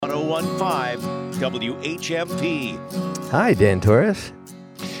91.5 WHMP. Hi, Dan Torres.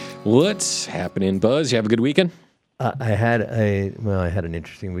 What's happening, Buzz? You have a good weekend? I had an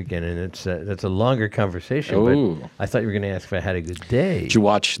interesting weekend, and that's a longer conversation. Ooh. But I thought you were going to ask if I had a good day. Did you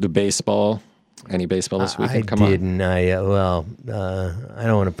watch the baseball? Any baseball this weekend? I didn't. I don't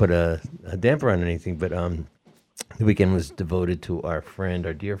want to put a damper on anything, but the weekend was devoted to our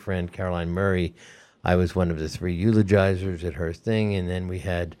dear friend Caroline Murray. I was one of the 3 eulogizers at her thing, and then we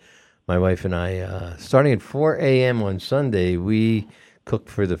had my wife and I, starting at 4 a.m. on Sunday, we cooked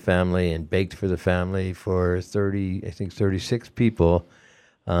for the family and baked for the family for 36 people.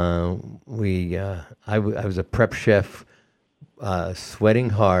 I was a prep chef, sweating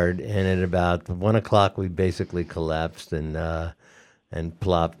hard, and at about 1 o'clock we basically collapsed and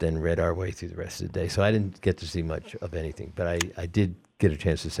plopped and read our way through the rest of the day. So I didn't get to see much of anything, but I did get a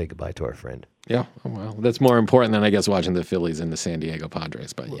chance to say goodbye to our friend. Yeah, well, that's more important than, I guess, watching the Phillies and the San Diego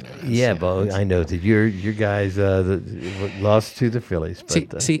Padres. But I know that your guys lost to the Phillies.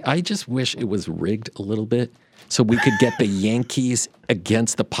 But, see, I just wish it was rigged a little bit so we could get the Yankees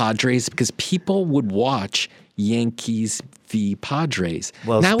against the Padres, because people would watch Yankees v. Padres.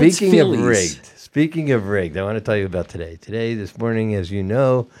 Well, now speaking of rigged, I want to tell you about today. This morning, as you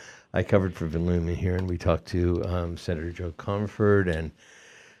know, I covered for Vin here, and we talked to Senator Joe Comfort and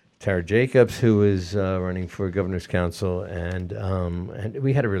Tara Jacobs, who is running for governor's council, and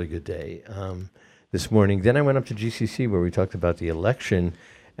we had a really good day this morning. Then I went up to GCC, where we talked about the election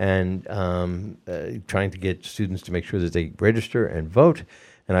and trying to get students to make sure that they register and vote.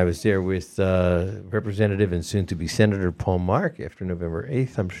 And I was there with Representative and soon-to-be Senator Paul Mark after November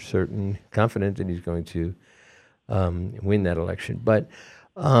 8th. I'm confident that he's going to win that election. But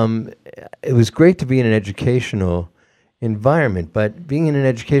it was great to be in an educational environment, but being in an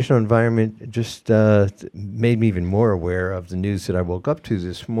educational environment just made me even more aware of the news that I woke up to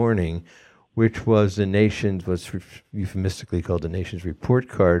this morning, which was what's euphemistically called the nation's report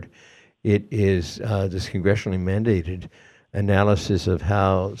card. It is this congressionally mandated analysis of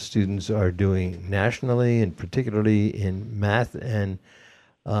how students are doing nationally, and particularly in math and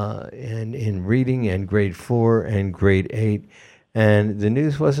in reading and grade 4 and grade 8. And the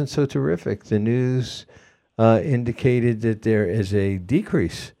news wasn't so terrific. The news indicated that there is a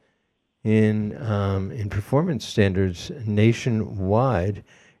decrease in performance standards nationwide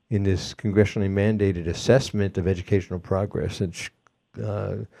in this congressionally mandated assessment of educational progress. It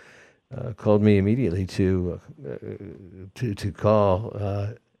called me immediately to call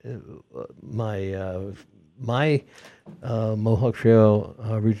my Mohawk Trail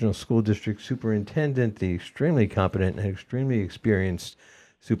Regional School District Superintendent, the extremely competent and extremely experienced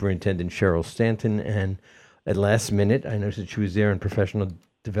Superintendent Cheryl Stanton. And at last minute, I noticed that she was there in professional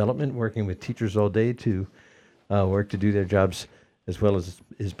development, working with teachers all day to work to do their jobs as well as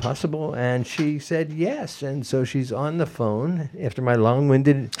is possible. And she said yes. And so she's on the phone after my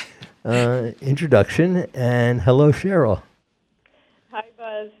long-winded introduction. And hello, Cheryl. Hi,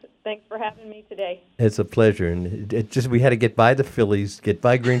 Buzz. Thanks for having me today. It's a pleasure. And we had to get by the Phillies, get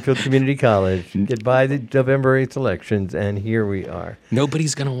by Greenfield Community College, get by the November 8th elections, and here we are.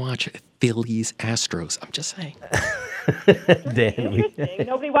 Nobody's going to watch Phillies Astros. I'm just saying. Dan, interesting.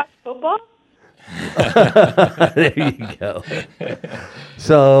 Nobody watched football? There you go.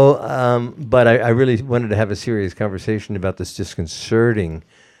 So, but I really wanted to have a serious conversation about this disconcerting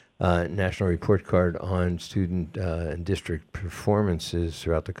national report card on student and district performances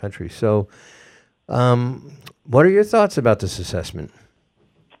throughout the country. So, what are your thoughts about this assessment?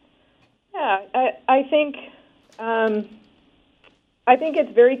 Yeah, I think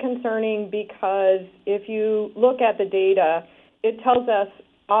it's very concerning, because if you look at the data, it tells us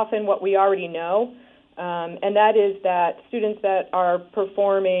often what we already know, and that is that students that are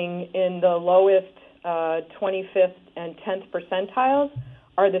performing in the lowest 25th and 10th percentiles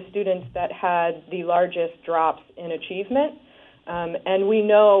are the students that had the largest drops in achievement. And we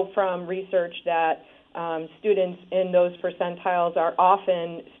know from research that students in those percentiles are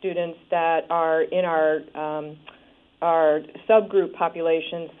often students that are in our subgroup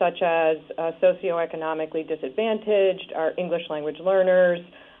populations, such as socioeconomically disadvantaged, our English language learners,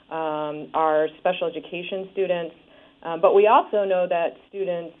 our special education students. But we also know that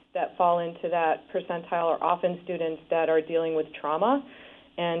students that fall into that percentile are often students that are dealing with trauma.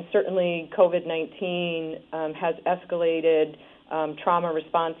 And certainly COVID-19 has escalated trauma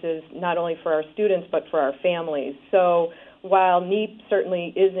responses, not only for our students, but for our families. So while NEEP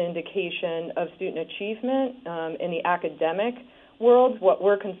certainly is an indication of student achievement in the academic world, what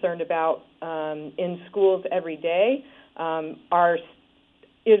we're concerned about in schools every day are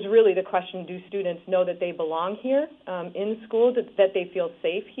is really the question: do students know that they belong here in school, that they feel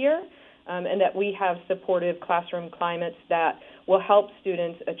safe here, and that we have supportive classroom climates that will help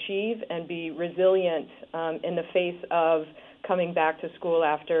students achieve and be resilient in the face of coming back to school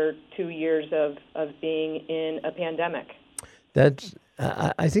after 2 years of being in a pandemic.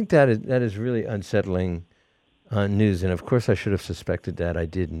 I think that is really unsettling news, and of course I should have suspected that. I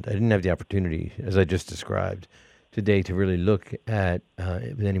didn't have the opportunity, as I just described today, to really look at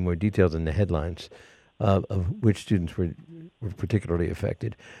with any more detail than the headlines of which students were particularly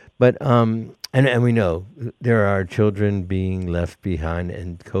affected. But and we know there are children being left behind,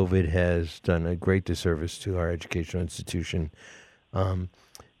 and COVID has done a great disservice to our educational institution.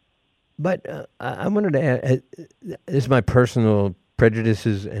 But I wanted to add, this is my personal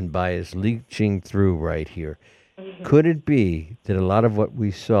prejudices and bias leaching through right here. Mm-hmm. Could it be that a lot of what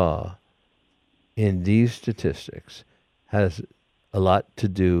we saw in these statistics has a lot to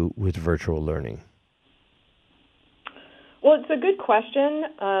do with virtual learning? Well, it's a good question.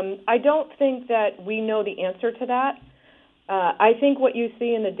 I don't think that we know the answer to that. I think what you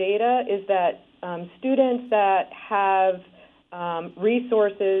see in the data is that students that have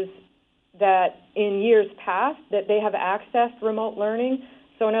resources that in years past that they have accessed remote learning.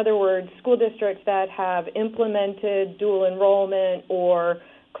 So in other words, school districts that have implemented dual enrollment, or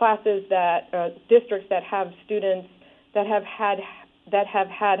classes that districts that have students that have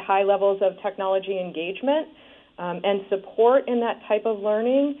had high levels of technology engagement and support in that type of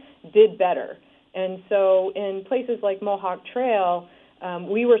learning did better. And so in places like Mohawk Trail,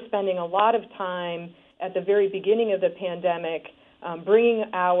 we were spending a lot of time at the very beginning of the pandemic bringing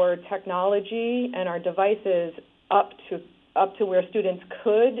our technology and our devices up to where students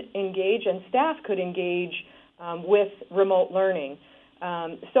could engage and staff could engage with remote learning.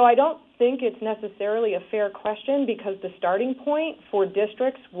 So I don't think it's necessarily a fair question, because the starting point for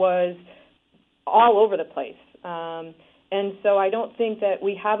districts was all over the place. And so I don't think that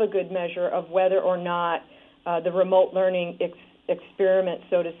we have a good measure of whether or not the remote learning experiment,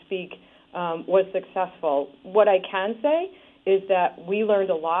 so to speak, was successful. What I can say is that we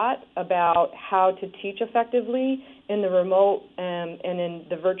learned a lot about how to teach effectively in the remote and in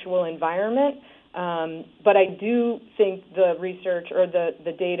the virtual environment. But I do think the research or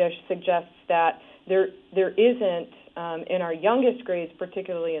the data suggests that there isn't, in our youngest grades,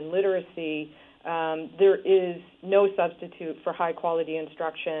 particularly in literacy, there is no substitute for high-quality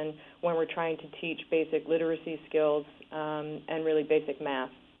instruction when we're trying to teach basic literacy skills and really basic math.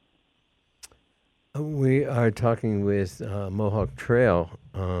 We are talking with Mohawk Trail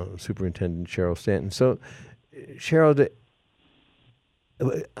Superintendent Cheryl Stanton. So, Cheryl,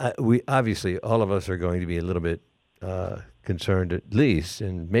 we obviously, all of us are going to be a little bit concerned, at least,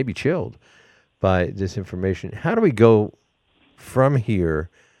 and maybe chilled by this information. How do we go from here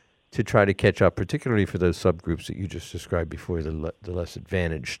to try to catch up, particularly for those subgroups that you just described before, the less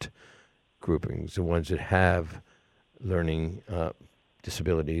advantaged groupings, the ones that have learning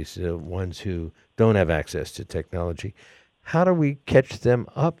disabilities, the ones who don't have access to technology? How do we catch them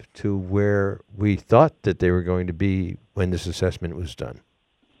up to where we thought that they were going to be when this assessment was done?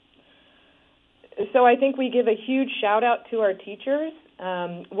 So I think we give a huge shout out to our teachers.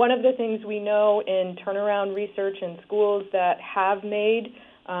 One of the things we know in turnaround research in schools that have made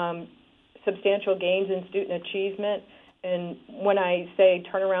substantial gains in student achievement, and when I say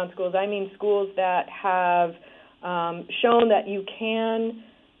turnaround schools, I mean schools that have shown that you can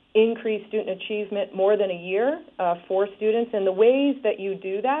increase student achievement more than a year for students. And the ways that you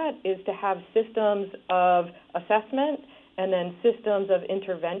do that is to have systems of assessment and then systems of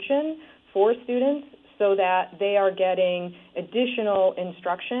intervention for students so that they are getting additional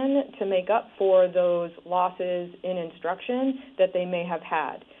instruction to make up for those losses in instruction that they may have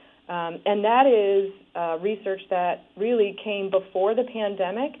had. And that is research that really came before the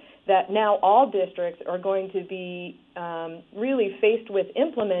pandemic, that now all districts are going to be really faced with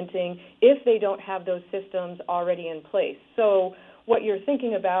implementing if they don't have those systems already in place. So what you're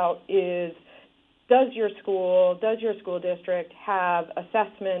thinking about is, does your school district have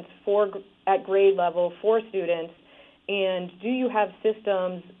assessments at grade level for students, and do you have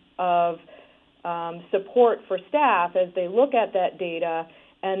systems of support for staff as they look at that data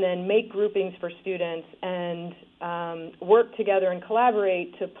and then make groupings for students and work together and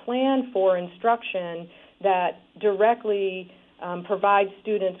collaborate to plan for instruction that directly provides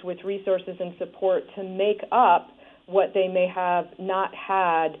students with resources and support to make up what they may have not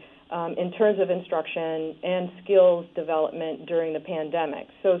had in terms of instruction and skills development during the pandemic.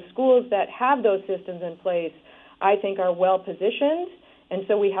 So schools that have those systems in place, I think, are well positioned, and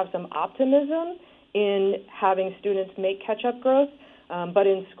so we have some optimism in having students make catch-up growth. But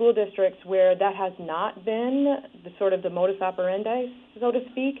in school districts where that has not been the modus operandi, so to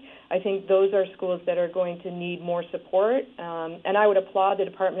speak, I think those are schools that are going to need more support. And I would applaud the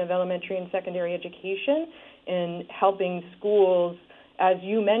Department of Elementary and Secondary Education in helping schools. As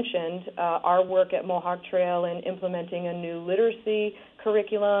you mentioned, our work at Mohawk Trail in implementing a new literacy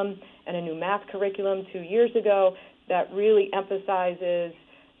curriculum and a new math curriculum 2 years ago that really emphasizes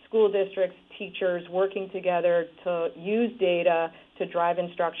school districts, teachers working together to use data to drive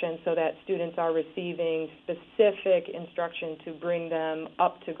instruction so that students are receiving specific instruction to bring them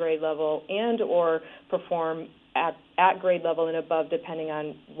up to grade level and or perform at grade level and above depending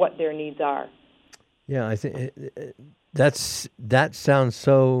on what their needs are. Yeah, I think that sounds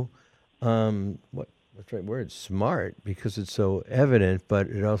so, what's the right word, smart, because it's so evident, but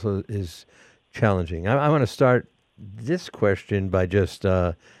it also is challenging. I want to start this question by just,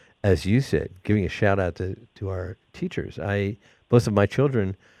 as you said, giving a shout out to our teachers. Both of my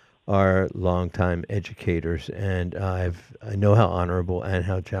children are longtime educators, and I know how honorable and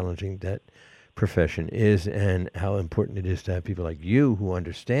how challenging that profession is, and how important it is to have people like you who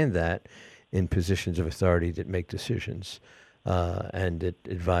understand that in positions of authority that make decisions and that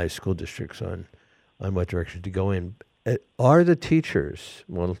advise school districts on what direction to go in. Are the teachers,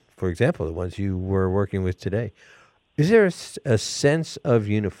 well, for example, the ones you were working with today, is there a sense of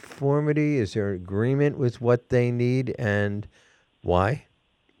uniformity? Is there agreement with what they need and why?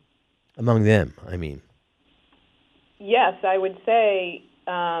 Among them, I mean. Yes, I would say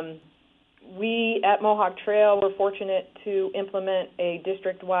we at Mohawk Trail were fortunate to implement a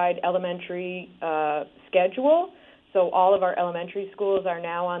district-wide elementary schedule. So all of our elementary schools are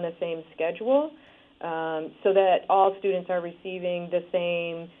now on the same schedule so that all students are receiving the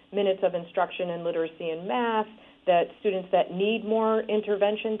same minutes of instruction in literacy and math, that students that need more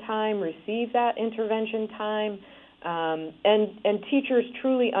intervention time receive that intervention time. And teachers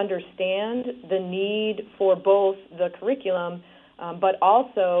truly understand the need for both the curriculum but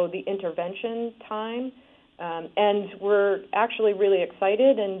also the intervention time. And we're actually really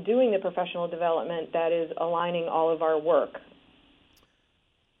excited in doing the professional development that is aligning all of our work.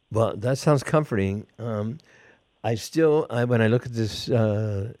 Well, that sounds comforting. When I look at this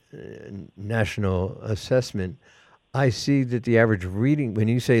national assessment, I see that the average reading, when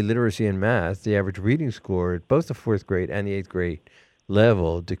you say literacy and math, the average reading score at both the 4th grade and the 8th grade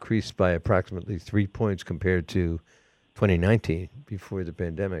level decreased by approximately 3 points compared to 2019, before the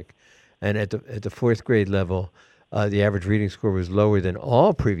pandemic. And at the 4th grade level, the average reading score was lower than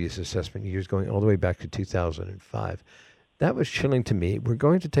all previous assessment years, going all the way back to 2005. That was chilling to me. We're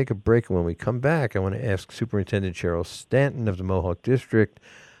going to take a break, and when we come back, I want to ask Superintendent Cheryl Stanton of the Mohawk District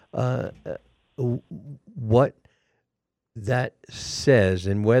what that says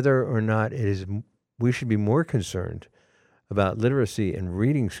and whether or not we should be more concerned about literacy and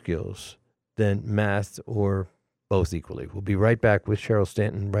reading skills than math, or both equally. We'll be right back with Cheryl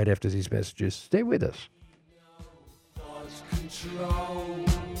Stanton right after these messages. Stay with us.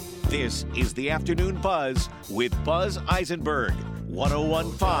 This is the Afternoon Buzz with Buzz Eisenberg,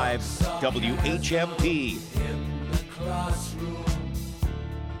 101.5 WHMP. In the classroom.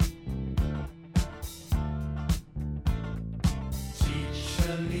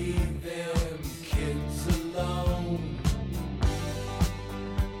 Teacher, leave them kids alone.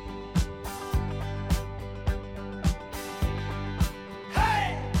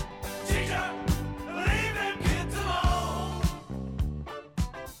 Hey, teacher, leave them kids alone.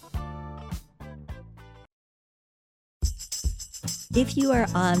 If you are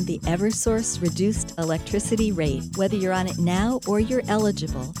on the Eversource reduced electricity rate, whether you're on it now or you're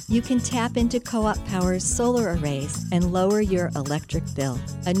eligible, you can tap into Co-op Power's solar arrays and lower your electric bill.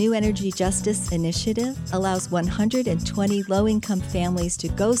 A new energy justice initiative allows 120 low-income families to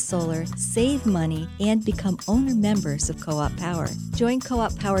go solar, save money, and become owner members of Co-op Power. Join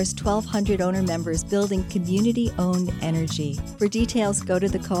Co-op Power's 1,200 owner members building community-owned energy. For details, go to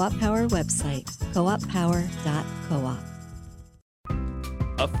the Co-op Power website, cooppower.coop.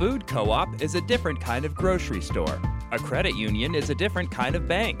 A food co-op is a different kind of grocery store. A credit union is a different kind of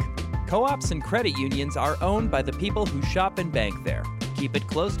bank. Co-ops and credit unions are owned by the people who shop and bank there. Keep it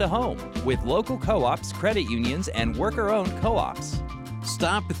close to home with local co-ops, credit unions, and worker-owned co-ops.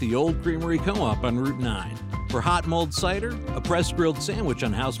 Stop at the Old Creamery Co-op on Route 9. For hot mulled cider, a pressed grilled sandwich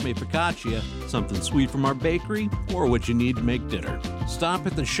on house-made focaccia, something sweet from our bakery, or what you need to make dinner. Stop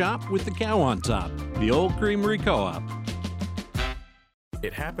at the shop with the cow on top. The Old Creamery Co-op.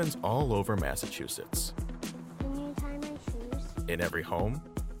 It happens all over Massachusetts. Can you tie my shoes? In every home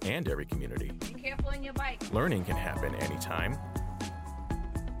and every community. Be careful on your bike. Learning can happen anytime,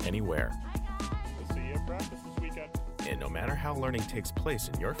 anywhere. We'll see you at practice this weekend. And no matter how learning takes place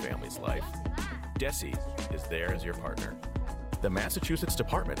in your family's life, DESE is there as your partner. The Massachusetts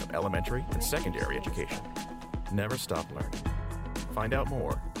Department of Elementary and Secondary Education. Never stop learning. Find out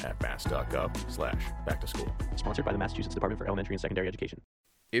more at mass.gov/back-to-school. Sponsored by the Massachusetts Department for Elementary and Secondary Education.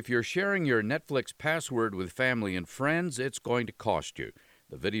 If you're sharing your Netflix password with family and friends, it's going to cost you.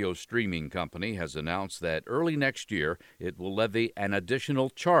 The video streaming company has announced that early next year it will levy an additional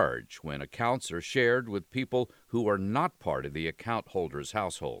charge when accounts are shared with people who are not part of the account holder's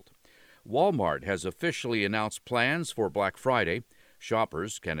household. Walmart has officially announced plans for Black Friday.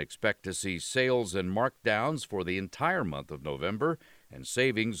 Shoppers can expect to see sales and markdowns for the entire month of November, and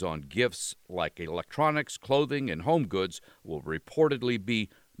savings on gifts like electronics, clothing, and home goods will reportedly be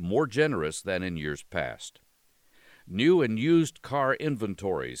more generous than in years past. New and used car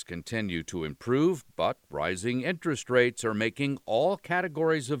inventories continue to improve, but rising interest rates are making all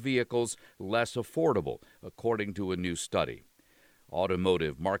categories of vehicles less affordable, according to a new study.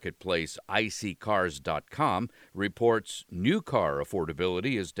 Automotive marketplace icycars.com reports new car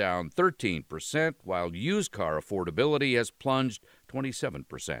affordability is down 13%, while used car affordability has plunged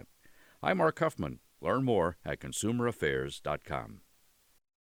 27%. I'm Mark Huffman. Learn more at consumeraffairs.com.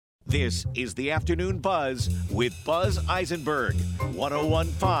 This is the Afternoon Buzz with Buzz Eisenberg,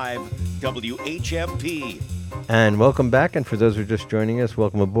 101.5 WHMP. And welcome back. And for those who are just joining us,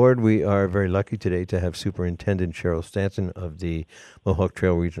 welcome aboard. We are very lucky today to have Superintendent Cheryl Stanton of the Mohawk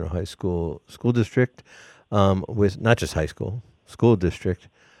Trail Regional High School School District, with not just high school, school district,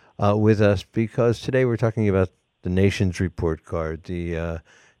 with us, because today we're talking about the nation's report card, the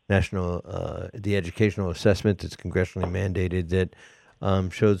the educational assessment that's congressionally mandated that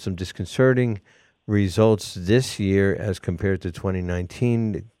showed some disconcerting results this year as compared to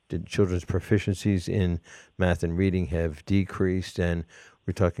 2019. The children's proficiencies in math and reading have decreased, and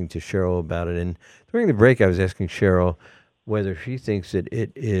we're talking to Cheryl about it. And during the break, I was asking Cheryl whether she thinks that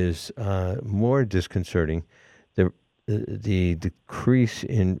it is more disconcerting, the decrease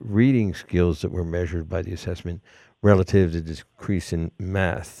in reading skills that were measured by the assessment relative to the decrease in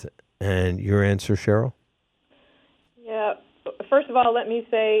math. And your answer, Cheryl? Yeah. First of all, let me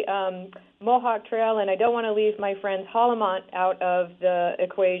say Mohawk Trail, and I don't want to leave my friend Hollimont out of the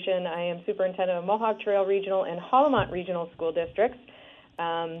equation. I am superintendent of Mohawk Trail Regional and Hollimont Regional School Districts.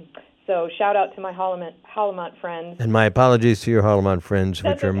 So shout out to my Hollimont friends. And my apologies to your Hollimont friends,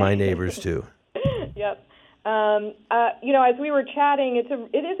 which are my neighbors too. Yep. As we were chatting,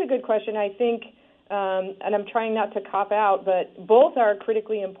 it is a good question. I think, and I'm trying not to cop out, but both are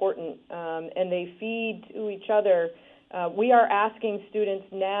critically important, and they feed to each other. We are asking students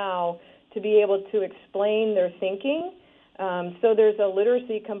now to be able to explain their thinking. So there's a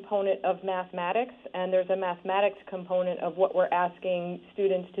literacy component of mathematics, and there's a mathematics component of what we're asking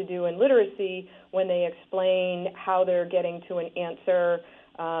students to do in literacy when they explain how they're getting to an answer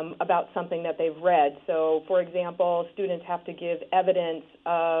about something that they've read. So, for example, students have to give evidence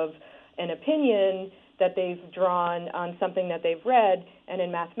of an opinion that they've drawn on something that they've read, and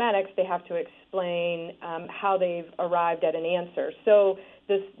in mathematics they have to explain how they've arrived at an answer. So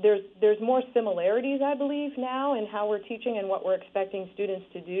there's more similarities, I believe, now in how we're teaching and what we're expecting students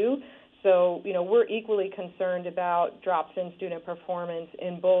to do. So, we're equally concerned about drops in student performance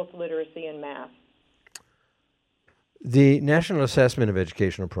in both literacy and math. The National Assessment of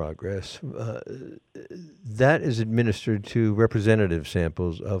Educational Progress, that is administered to representative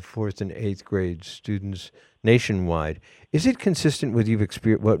samples of 4th and 8th grade students nationwide. Is it consistent with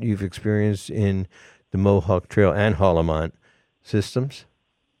what you've experienced in the Mohawk Trail and Hollimont systems?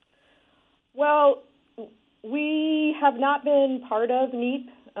 Well, we have not been part of NEAP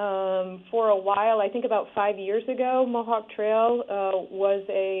for a while. I think about 5 years ago, Mohawk Trail was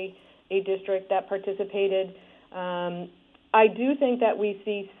a district that participated. I do think that we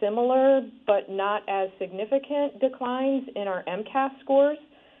see similar but not as significant declines in our MCAS scores.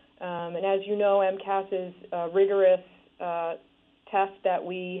 And as you know, MCAS is a rigorous test that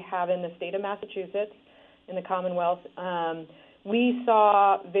we have in the state of Massachusetts, in the Commonwealth. We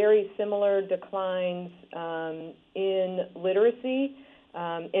saw very similar declines in literacy.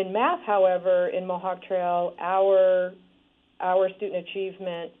 In math, however, in Mohawk Trail, our student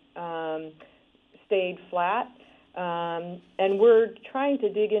achievement stayed flat. And we're trying to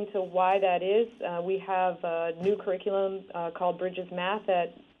dig into why that is. We have a new curriculum called Bridges Math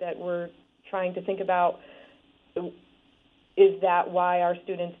that we're trying to think about. Is that why our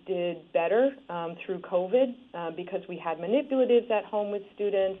students did better through COVID? Because we had manipulatives at home with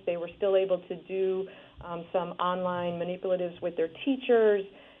students. They were still able to do some online manipulatives with their teachers.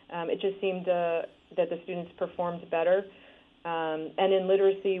 It just seemed that the students performed better. And in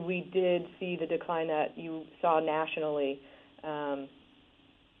literacy, we did see the decline that you saw nationally.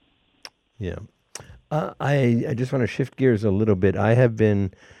 Yeah. I just want to shift gears a little bit. I have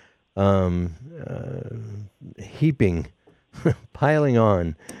been piling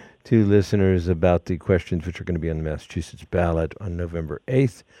on to listeners about the questions which are going to be on the Massachusetts ballot on November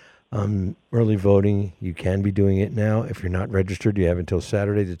 8th. Early voting, you can be doing it now. If you're not registered, you have until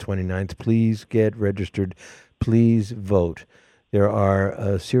Saturday the 29th. Please get registered. Please vote. There are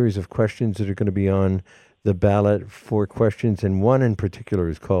a series of questions that are going to be on the ballot, 4 questions, and one in particular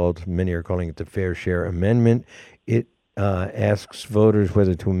is called, many are calling it the Fair Share Amendment. It asks voters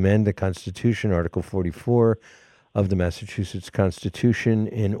whether to amend the Constitution, Article 44 of the Massachusetts Constitution,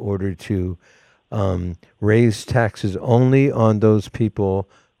 in order to raise taxes only on those people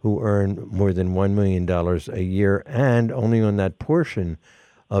who earn more than $1 million a year, and only on that portion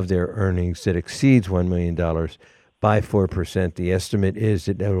of their earnings that exceeds $1 million by 4%. The estimate is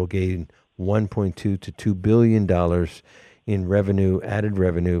that will gain $1.2 to $2 billion in revenue, added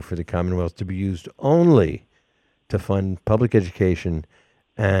revenue for the Commonwealth, to be used only to fund public education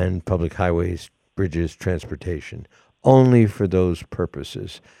and public highways, bridges, transportation, only for those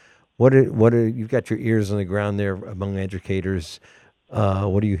purposes. What are you've got your ears on the ground there among educators?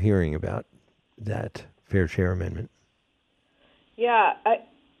 What are you hearing about that Fair Share Amendment? Yeah,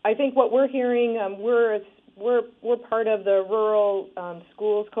 I think what we're hearing, we're part of the Rural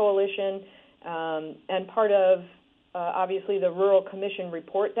Schools Coalition and part of obviously the Rural Commission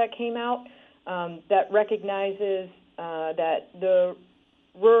report that came out that recognizes that the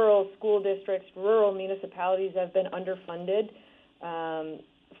rural school districts, rural municipalities have been underfunded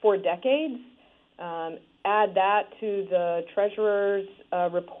for decades. Add that to the treasurer's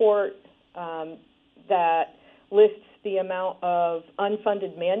report that lists the amount of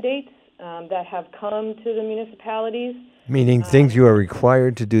unfunded mandates that have come to the municipalities. Meaning things you are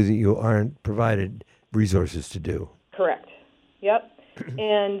required to do that you aren't provided resources to do. Correct. Yep.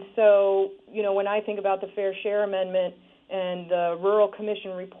 And so, when I think about the Fair Share Amendment and the Rural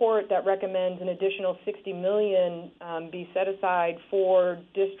Commission report that recommends an additional $60 million be set aside for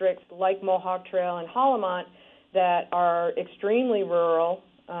districts like Mohawk Trail and Hollimont that are extremely rural,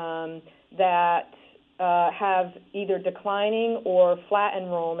 that have either declining or flat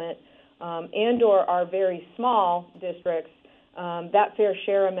enrollment, and or are very small districts, that Fair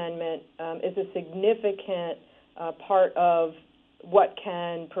Share Amendment is a significant part of what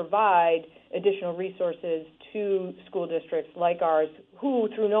can provide additional resources to school districts like ours, who,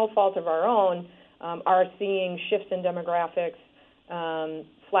 through no fault of our own, are seeing shifts in demographics,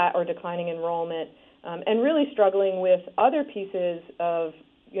 flat or declining enrollment, and really struggling with other pieces of,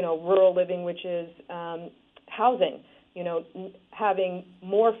 rural living, which is housing. Having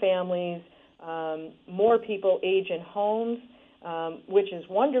more families, more people age in homes, which is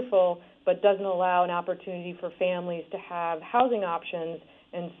wonderful, but doesn't allow an opportunity for families to have housing options,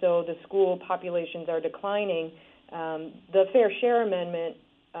 and so the school populations are declining. The Fair Share Amendment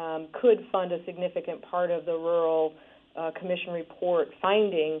could fund a significant part of the Rural Commission report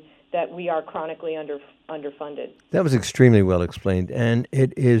finding that we are chronically underfunded. That was extremely well explained, and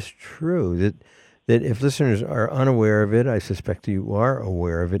it is true that if listeners are unaware of it, I suspect you are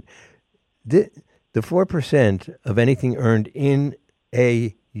aware of it, the 4% of anything earned in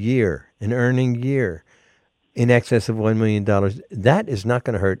a year, an earning year, in excess of $1 million, that is not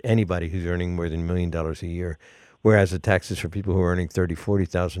going to hurt anybody who's earning more than $1 million a year, whereas the taxes for people who are earning $30,000,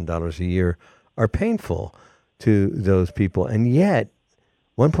 $40,000 a year are painful to those people. And yet,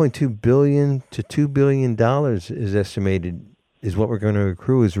 $1.2 billion to $2 billion is estimated is what we're going to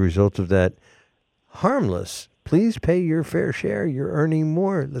accrue as a result of that harmless. Please pay your fair share. You're earning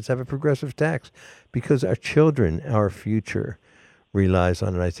more. Let's have a progressive tax, because our children, our future, relies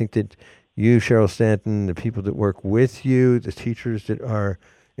on it. I think that you, Cheryl Stanton, the people that work with you, the teachers that are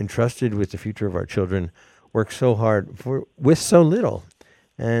entrusted with the future of our children, work so hard with so little.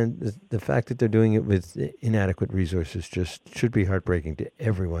 And the fact that they're doing it with inadequate resources just should be heartbreaking to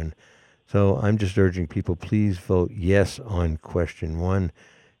everyone. So I'm just urging people, please vote yes on question 1.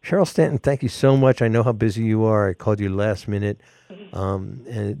 Cheryl Stanton, thank you so much. I know how busy you are. I called you last minute.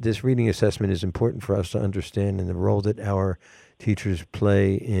 And this reading assessment is important for us to understand, and the role that our teachers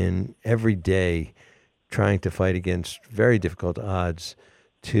play in every day trying to fight against very difficult odds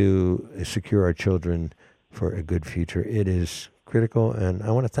to secure our children for a good future. It is critical, and I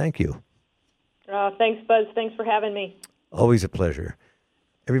want to thank you. Thanks, Buzz. Thanks for having me. Always a pleasure.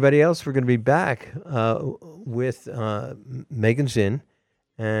 Everybody else, we're going to be back with Megan Zinn.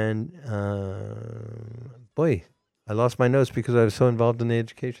 And, boy, I lost my notes because I was so involved in the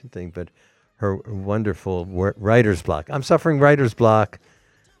education thing, but her wonderful writer's block. I'm suffering writer's block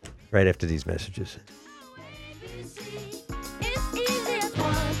right after these messages.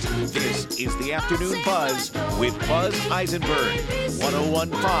 This is the Afternoon Buzz with Buzz Eisenberg,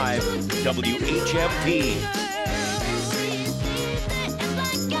 1015 WHMP.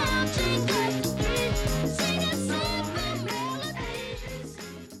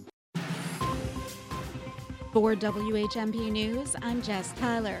 For WHMP News, I'm Jess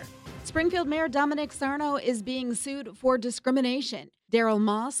Tyler. Springfield Mayor Dominic Sarno is being sued for discrimination. Daryl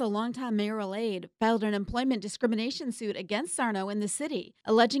Moss, a longtime mayoral aide, filed an employment discrimination suit against Sarno in the city,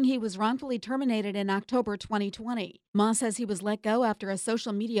 alleging he was wrongfully terminated in October 2020. Moss says he was let go after a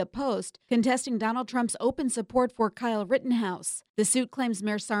social media post contesting Donald Trump's open support for Kyle Rittenhouse. The suit claims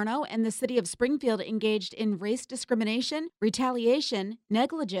Mayor Sarno and the city of Springfield engaged in race discrimination, retaliation,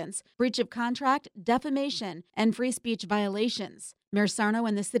 negligence, breach of contract, defamation, and free speech violations. Mayor Sarno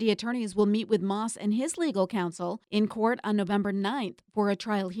and the city attorneys will meet with Moss and his legal counsel in court on November 9th for a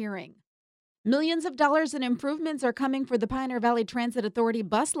trial hearing. Millions of dollars in improvements are coming for the Pioneer Valley Transit Authority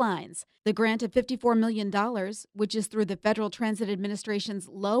bus lines. The grant of $54 million, which is through the Federal Transit Administration's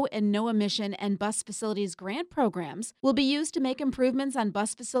Low and No Emission and Bus Facilities Grant programs, will be used to make improvements on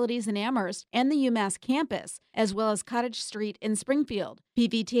bus facilities in Amherst and the UMass campus, as well as Cottage Street in Springfield.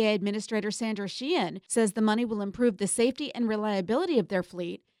 PVTA Administrator Sandra Sheehan says the money will improve the safety and reliability of their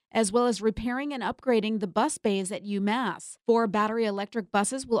fleet, as well as repairing and upgrading the bus bays at UMass. 4 battery electric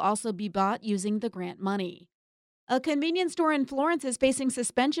buses will also be bought using the grant money. A convenience store in Florence is facing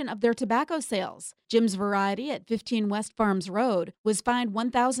suspension of their tobacco sales. Jim's Variety at 15 West Farms Road was fined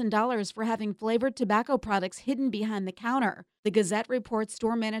 $1,000 for having flavored tobacco products hidden behind the counter. The Gazette reports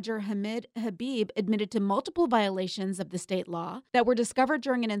store manager Hamid Habib admitted to multiple violations of the state law that were discovered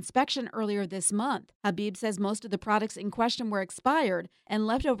during an inspection earlier this month. Habib says most of the products in question were expired and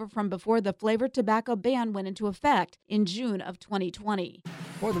left over from before the flavored tobacco ban went into effect in June of 2020.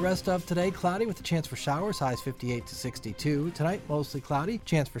 For the rest of today, cloudy with a chance for showers, highs 58 to 62. Tonight, mostly cloudy,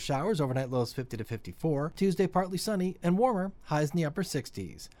 chance for showers, overnight lows 50 to 54. Tuesday, partly sunny and warmer, highs in the upper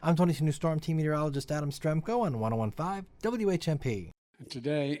 60s. I'm 22 News Storm Team Meteorologist Adam Stremko on 1015 WHMP.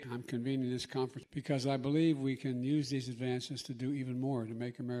 Today, I'm convening this conference because I believe we can use these advances to do even more to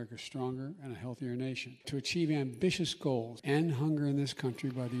make America stronger and a healthier nation, to achieve ambitious goals, end hunger in this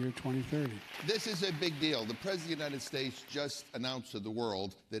country by the year 2030. This is a big deal. The President of the United States just announced to the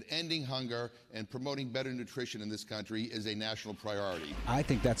world that ending hunger and promoting better nutrition in this country is a national priority. I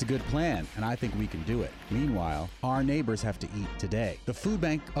think that's a good plan, and I think we can do it. Meanwhile, our neighbors have to eat today. The Food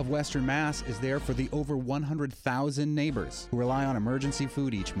Bank of Western Mass is there for the over 100,000 neighbors who rely on emergency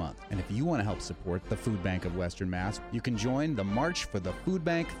food each month. And if you want to help support the Food Bank of Western Mass, you can join the March for the Food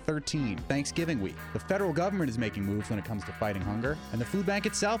Bank 13, Thanksgiving week. The federal government is making moves when it comes to fighting hunger, and the food bank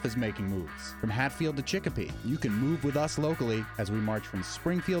itself is making moves. From Hatfield to Chicopee, you can move with us locally as we march from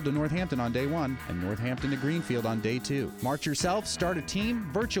Springfield to Northampton on day 1 and Northampton to Greenfield on day 2. March yourself, start a team,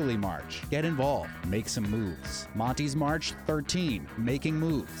 virtually march. Get involved, make some moves. Monty's March 13, making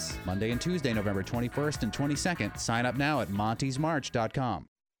moves. Monday and Tuesday, November 21st and 22nd. Sign up now at montysmarch.com.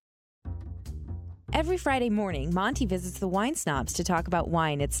 Every Friday morning, Monty visits the Wine Snobs to talk about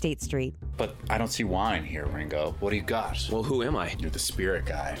wine at State Street. But I don't see wine here, Ringo. What do you got? Well, who am I? You're the spirit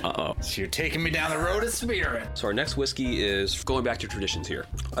guy. Uh-oh. So you're taking me down the road of spirit. So our next whiskey is going back to traditions here.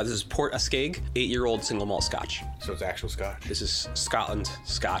 This is Port Ascaig, 8-year-old single malt Scotch. So it's actual Scotch. This is Scotland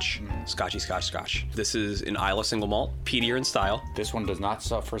Scotch, Scotchy Scotch. This is an Islay single malt, peatier in style. This one does not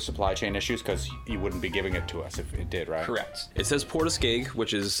suffer supply chain issues because you wouldn't be giving it to us if it did, right? Correct. It says Port Ascaig,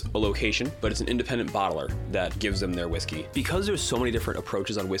 which is a location, but it's an independent bottler that gives them their whiskey. Because there's so many different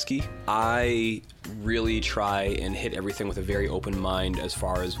approaches on whiskey, I really try and hit everything with a very open mind as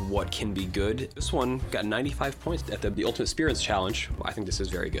far as what can be good. This one got 95 points at the Ultimate Spirits Challenge. I think this is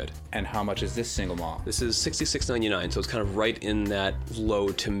very good. And how much is this single malt? This is $66.99, so it's kind of right in that low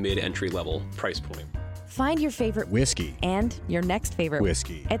to mid entry level price point. Find your favorite whiskey and your next favorite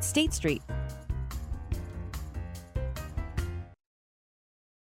whiskey at State Street.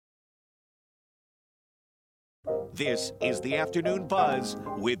 This is the Afternoon Buzz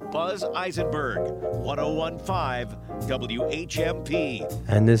with Buzz Eisenberg, 1015 WHMP.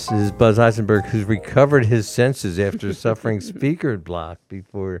 And this is Buzz Eisenberg, who's recovered his senses after suffering speaker block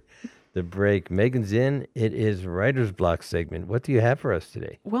before the break. Megan's in. It is Writer's Block segment. What do you have for us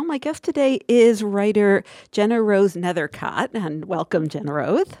today? Well, my guest today is writer Jenna Rose Nethercott, and welcome, Jenna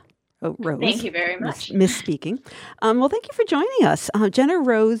Rose. Rose. Thank you very much. Misspeaking. Well, thank you for joining us. Jenna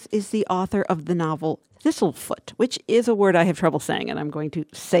Rose is the author of the novel Thistlefoot, which is a word I have trouble saying, and I'm going to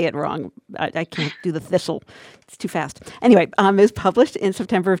say it wrong. I can't do the thistle. It's too fast. Anyway, it was published in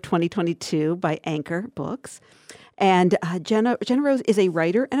September of 2022 by Anchor Books. And Jenna Rose is a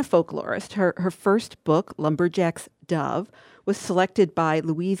writer and a folklorist. Her first book, Lumberjack's Dove, was selected by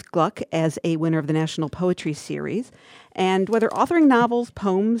Louise Gluck as a winner of the National Poetry Series. And whether authoring novels,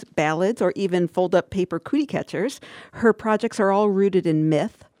 poems, ballads, or even fold-up paper cootie catchers, her projects are all rooted in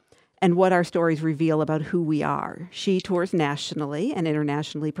myth and what our stories reveal about who we are. She tours nationally and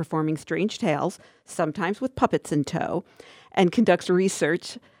internationally performing strange tales, sometimes with puppets in tow, and conducts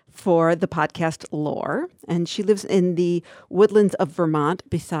research for the podcast Lore. And she lives in the woodlands of Vermont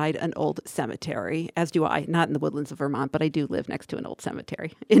beside an old cemetery, as do I. Not in the woodlands of Vermont, but I do live next to an old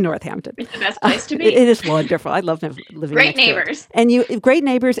cemetery in Northampton. It's the best place to be. It is wonderful. I love living Great next to it. neighbors. And great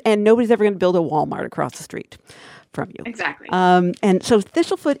neighbors, and nobody's ever going to build a Walmart across the street from you. Exactly. And so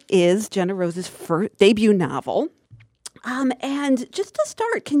Thistlefoot is Jenna Rose's first debut novel. And just to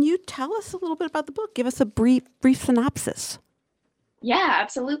start, can you tell us a little bit about the book? Give us a brief synopsis. Yeah,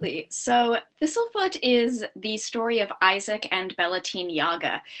 absolutely. So Thistlefoot is the story of Isaac and Bellatine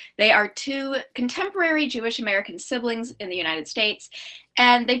Yaga. They are two contemporary Jewish American siblings in the United States,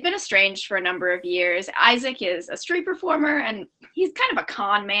 and they've been estranged for a number of years. Isaac is a street performer, and he's kind of a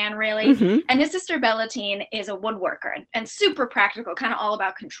con man, really. Mhm. And his sister Bellatine is a woodworker and super practical, kind of all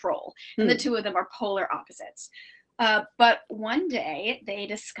about control. And the two of them are polar opposites. But one day they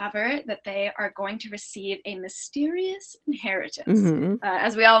discover that they are going to receive a mysterious inheritance. Mhm.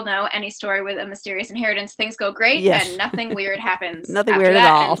 As we all know, any story with a mysterious inheritance, things go great Yes. and nothing weird happens. Nothing after weird at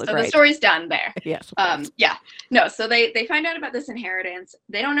that. all. And so Great. the story's done there. Yes. Yeah. No, so they find out about this inheritance.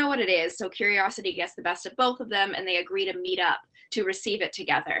 They don't know what it is, so curiosity gets the best of both of them, and they agree to meet up to receive it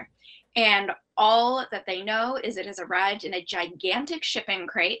together. And all that they know is it has arrived in a gigantic shipping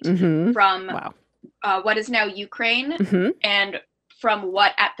crate Mhm. from Wow. what is now Ukraine, Mhm. and from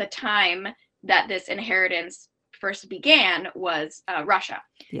what at the time that this inheritance first began was Russia.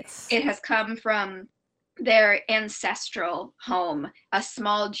 Yes. It has come from their ancestral home, a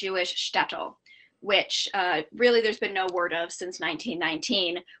small Jewish shtetl, which really there's been no word of since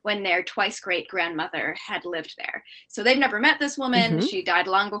 1919, when their twice great grandmother had lived there. So they've never met this woman. Mhm. She died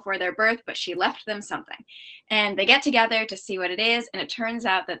long before their birth, but she left them something. And they get together to see what it is, and it turns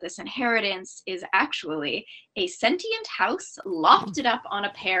out that this inheritance is actually a sentient house lofted up on a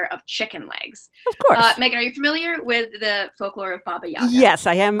pair of chicken legs. Of course. Megan, are you familiar with the folklore of Baba Yaga? Yes,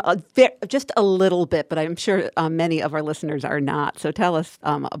 I am just a little bit, but I'm sure many of our listeners are not. So tell us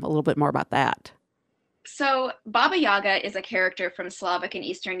a little bit more about that. So Baba Yaga is a character from Slavic and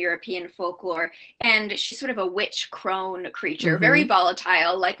Eastern European folklore, and she's sort of a witch crone creature, very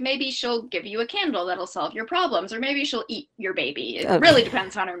volatile. Like maybe she'll give you a candle that'll solve your problems, or maybe she'll eat your baby. It Okay. really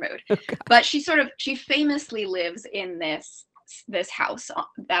depends on her mood. But she famously lives in this house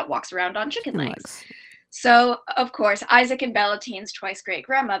that walks around on chicken legs. So of course, Isaac and Bellatine's twice great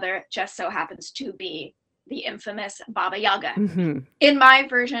grandmother just so happens to be the infamous Baba Yaga. Mhm. In my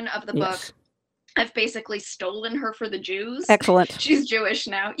version of the Yes. book, I've basically stolen her for the Jews. Excellent. She's Jewish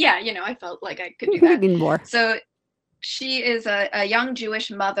now. Yeah, I felt like I could do We that. need more. So she is a young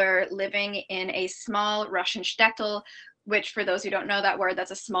Jewish mother living in a small Russian shtetl, which for those who don't know that word,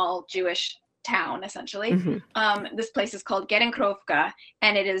 that's a small Jewish town, essentially. Mhm. This place is called Gerenkrovka,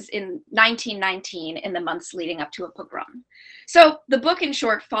 and it is in 1919, in the months leading up to a pogrom. So the book, in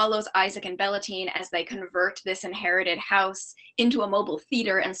short, follows Isaac and Bellatine as they convert this inherited house into a mobile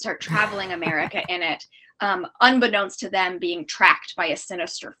theater and start traveling America in it, unbeknownst to them being tracked by a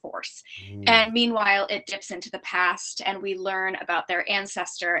sinister force. And meanwhile, it dips into the past, and we learn about their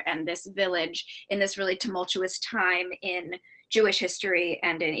ancestor and this village in this really tumultuous time in Jewish history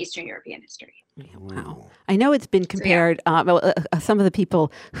and in Eastern European history. Wow. I know it's been compared, some of the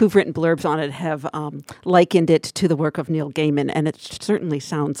people who've written blurbs on it have likened it to the work of Neil Gaiman, and it certainly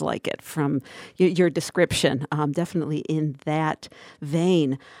sounds like it from your description, definitely in that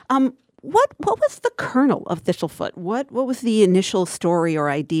vein. What was the kernel of Thistlefoot? What was the initial story or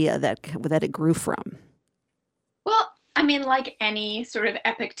idea that it grew from? Well, I mean, like any sort of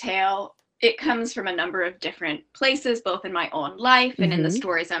epic tale, it comes from a number of different places, both in my own life and in the Mhm.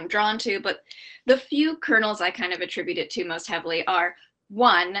 stories I'm drawn to. But the few kernels I kind of attribute it to most heavily are,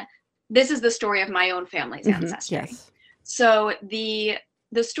 one, this is the story of my own family's Mhm. ancestry. Yes. So the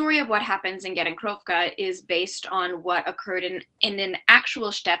story of what happens in Gerenkrovka is based on what occurred in an actual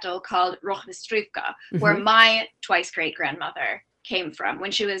shtetl called Rochvistrivka, where Mhm. my twice great grandmother came from.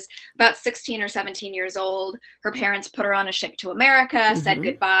 When she was about 16 or 17 years old, her parents put her on a ship to America, said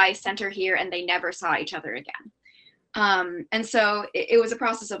goodbye, sent her here, and they never saw each other again. And so it was a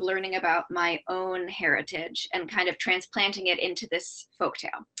process of learning about my own heritage and kind of transplanting it into this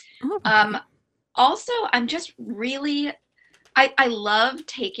folktale. Also, I'm just really, I love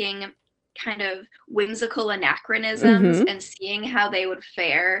taking kind of whimsical anachronisms and seeing how they would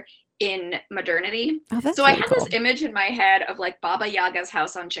fare in modernity. So I had this image in my head of like Baba Yaga's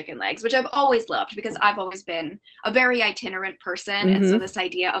house on chicken legs, which I've always loved because I've always been a very itinerant person. And so this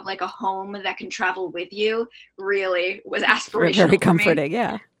idea of like a home that can travel with you really was aspirational. Very comforting,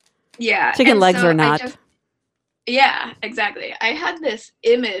 yeah. Yeah. Chicken legs are not. Yeah, exactly. I had this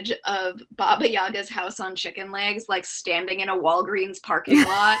image of Baba Yaga's house on chicken legs, like standing in a Walgreens parking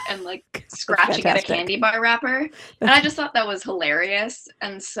lot and like scratching at a candy bar wrapper. And I just thought that was hilarious.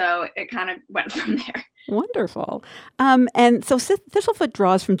 And so it kind of went from there. Wonderful. And so Thistlefoot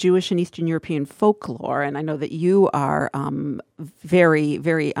draws from Jewish and Eastern European folklore. And I know that you are very,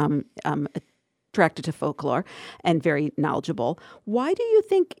 very attracted to folklore and very knowledgeable. Why do you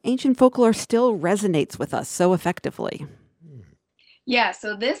think ancient folklore still resonates with us so effectively? Yeah,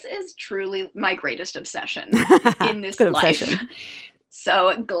 so this is truly my greatest obsession in this life.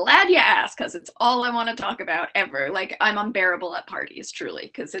 So glad you asked, because it's all I want to talk about ever. Like, I'm unbearable at parties, truly,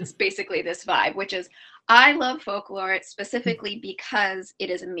 because it's basically this vibe, which is I love folklore specifically because it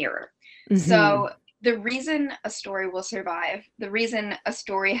is a mirror. So the reason a story will survive, the reason a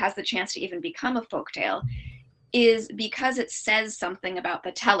story has the chance to even become a folktale, is because it says something about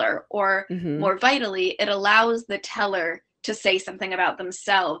the teller, or more vitally, it allows the teller to say something about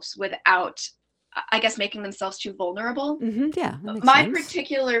themselves without, I guess, making themselves too vulnerable. Yeah, my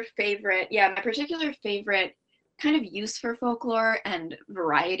particular favorite kind of use for folklore and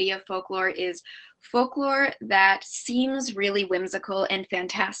variety of folklore is folklore that seems really whimsical and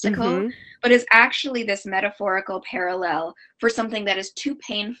fantastical, but is actually this metaphorical parallel for something that is too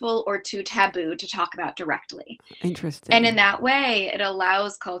painful or too taboo to talk about directly. Interesting. And in that way, it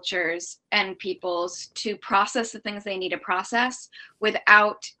allows cultures and peoples to process the things they need to process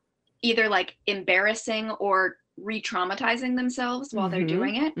without either like embarrassing or re-traumatizing themselves while they're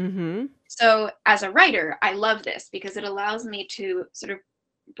doing it. So as a writer, I love this because it allows me to sort of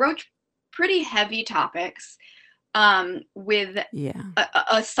broach pretty heavy topics with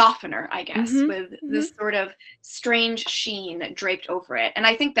a softener, I guess, with this sort of strange sheen draped over it. And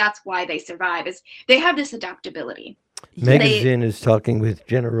I think that's why they survive, is they have this adaptability. Megan Zinn is talking with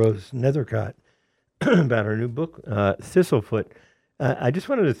Jenna Rose Nethercott about her new book, Thistlefoot. I just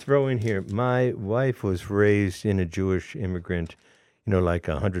wanted to throw in here, my wife was raised in a Jewish immigrant, like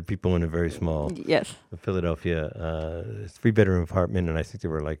 100 people in a very small Philadelphia 3-bedroom apartment, and I think there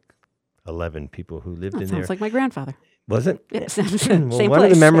were like 11 people who lived in there. Sounds like my grandfather. Was it? Yes. Well, Same one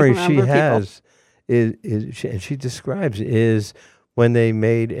place, of the memories same she number of has she describes is when they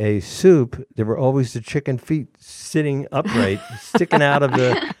made a soup, there were always the chicken feet sitting upright, sticking out of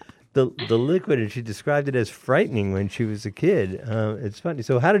the liquid, and she described it as frightening when she was a kid. It's funny.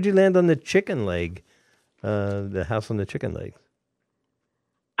 So how did you land on the chicken leg, the house on the chicken leg?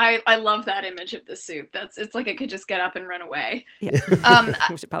 I love that image of the soup. It's like it could just get up and run away. Yeah.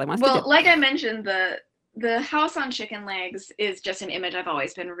 Which it probably wants to do. Like I mentioned, the house on chicken legs is just an image I've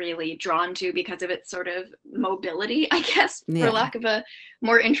always been really drawn to because of its sort of mobility, I guess, for lack of a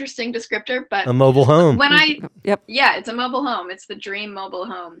more interesting descriptor. But a mobile home. When it's a mobile home. It's the dream mobile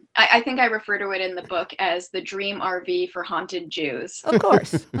home. I think I refer to it in the book as the dream RV for haunted Jews. Of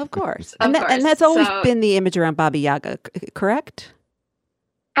course, of course. And that's always been the image around Baba Yaga, correct?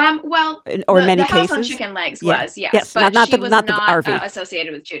 Well, or many the cases. House on Chicken Legs was, yes, but not she the was RV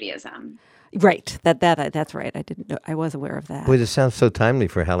associated with Judaism. Right. That's right. I didn't know. I was aware of that. Boy, this sounds so timely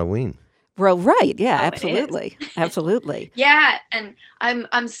for Halloween. Well, right. Yeah, absolutely. Absolutely. Yeah, and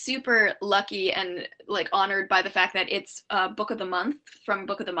I'm super lucky and like honored by the fact that it's Book of the Month from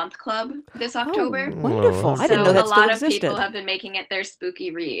Book of the Month Club this October. Wonderful. I didn't know that still existed. A lot of people have been making it their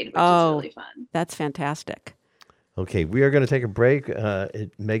spooky read, which is really fun. That's fantastic. Okay, we are going to take a break.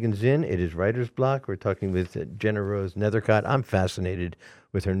 Megan Zinn, it is Writer's Block. We're talking with Jenna Rose Nethercott. I'm fascinated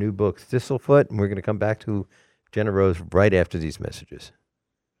with her new book, Thistlefoot, and we're going to come back to Jenna Rose right after these messages.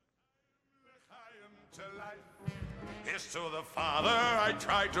 Here's to the father I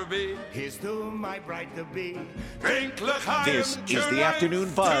try to be. Here's to my bride to be. Drink l'chaim. This is the Afternoon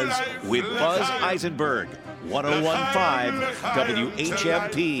Buzz with Buzz Eisenberg, 101.5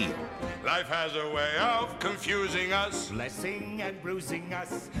 WHMP. Life has a way of confusing us, blessing and bruising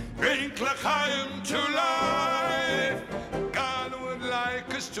us. Drink l'chaim to life. God would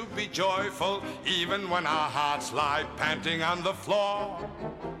like is to be joyful, even when our hearts lie panting on the floor.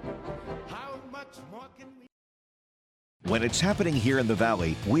 How much more can we... When it's happening here in the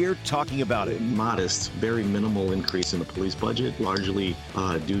Valley, we're talking about it. Modest, very minimal increase in the police budget, largely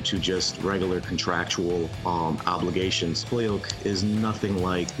due to just regular contractual obligations. Holyoke is nothing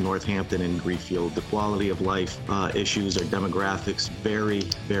like Northampton and Greenfield. The quality of life issues or demographics very,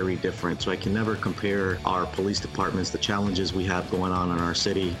 very different. So I can never compare our police departments. The challenges we have going on in our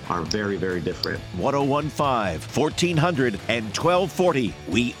city are very, very different. 1015, 1400, and 1240.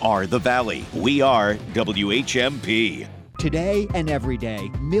 We are the Valley. We are WHMP. Today and every day,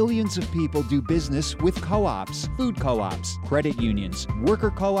 millions of people do business with co-ops, food co-ops, credit unions,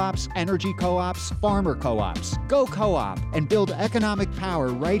 worker co-ops, energy co-ops, farmer co-ops. Go co-op and build economic power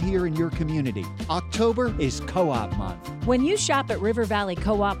right here in your community. October is Co-op Month. When you shop at River Valley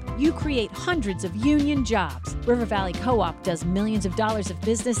Co-op, you create hundreds of union jobs. River Valley Co-op does millions of dollars of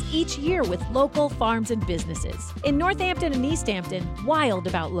business each year with local farms and businesses. In Northampton and East Hampton, wild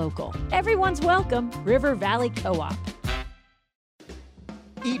about local. Everyone's welcome, River Valley Co-op.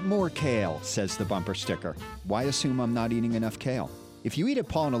 Eat more kale, says the bumper sticker. Why assume I'm not eating enough kale? If you eat at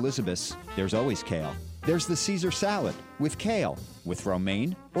Paul and Elizabeth's, there's always kale. There's the Caesar salad with kale, with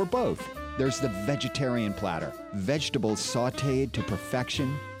romaine, or both. There's the vegetarian platter, vegetables sautéed to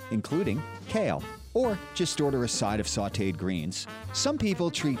perfection, including kale. Or just order a side of sautéed greens. Some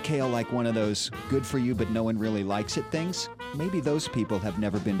people treat kale like one of those good for you but no one really likes it things. Maybe those people have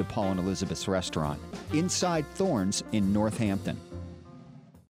never been to Paul and Elizabeth's restaurant, Inside Thorns in Northampton.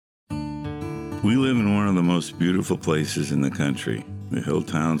 We live in one of the most beautiful places in the country, the hill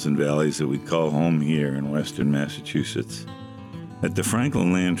towns and valleys that we call home here in western Massachusetts. At the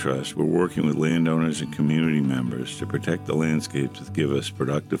Franklin Land Trust, we're working with landowners and community members to protect the landscapes that give us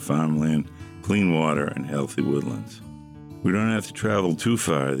productive farmland, clean water, and healthy woodlands. We don't have to travel too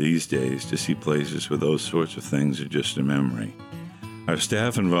far these days to see places where those sorts of things are just a memory. Our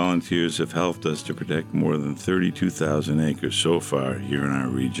staff and volunteers have helped us to protect more than 32,000 acres so far here in our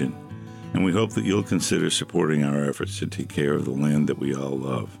region, and we hope that you'll consider supporting our efforts to take care of the land that we all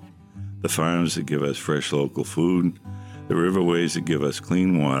love. The farms that give us fresh local food, the riverways that give us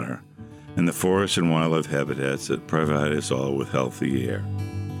clean water, and the forests and wildlife habitats that provide us all with healthy air.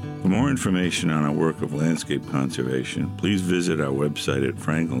 For more information on our work of landscape conservation, please visit our website at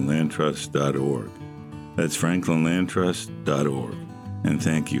franklinlandtrust.org. That's franklinlandtrust.org. And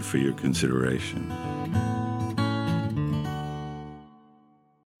thank you for your consideration.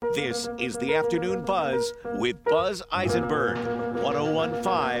 This is the Afternoon Buzz with Buzz Eisenberg,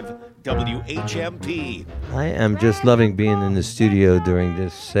 1015 WHMP. I am just loving being in the studio during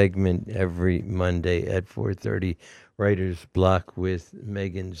this segment every Monday at 4:30, Writer's Block with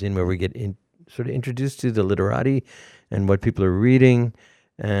Megan Zinn, where we get sort of introduced to the literati and what people are reading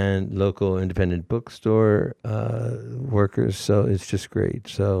and local independent bookstore workers. So it's just great.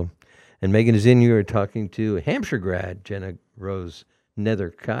 So, and Megan Zinn, you are talking to Hampshire grad Jenna Rose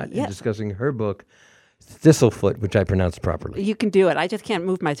Nethercott and discussing her book, Thistlefoot, which I pronounced properly. You can do it. I just can't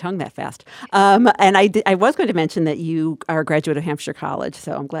move my tongue that fast. And I was going to mention that you are a graduate of Hampshire College,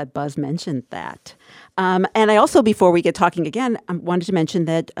 so I'm glad Buzz mentioned that. And I also, before we get talking again, I wanted to mention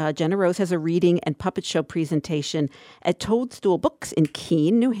that Jenna Rose has a reading and puppet show presentation at Toadstool Books in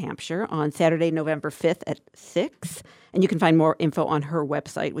Keene, New Hampshire, on Saturday, November 5th at 6. And you can find more info on her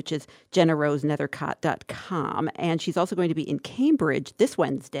website, which is jennarosenethercott.com. And she's also going to be in Cambridge this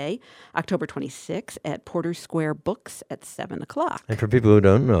Wednesday, October 26th, at Porter Square Books at 7 o'clock. And for people who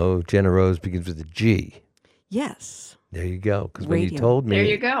don't know, Jenna Rose begins with a G. Yes. There you go. Because when you told me. There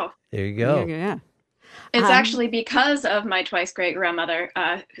you go. There you go. Yeah. It's actually because of my twice great grandmother,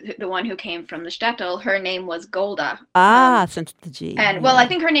 the one who came from the shtetl. Her name was Golda. Since the G. And well, I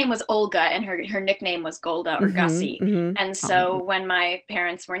think her name was Olga, and her nickname was Golda or Gussie. And so when my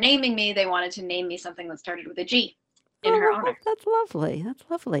parents were naming me, they wanted to name me something that started with a G in her honor. That's lovely. That's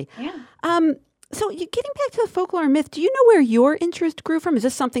lovely. Yeah. So getting back to the folklore and myth, do you know where your interest grew from? Is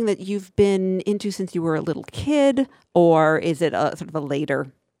this something that you've been into since you were a little kid, or is it a sort of a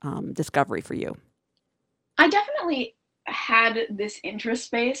later discovery for you? I definitely had this interest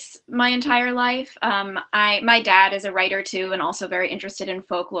space my entire life. My dad is a writer too, and also very interested in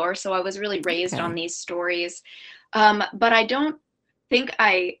folklore. So I was really raised on these stories. But I don't think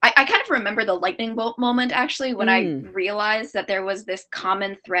I kind of remember the lightning bolt moment actually when I realized that there was this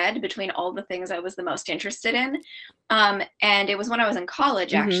common thread between all the things I was the most interested in. And it was when I was in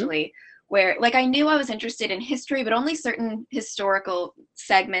college actually, where like I knew I was interested in history, but only certain historical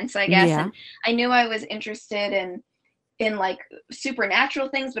segments, I guess. Yeah. And I knew I was interested in like supernatural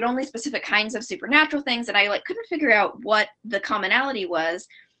things, but only specific kinds of supernatural things. And I like couldn't figure out what the commonality was.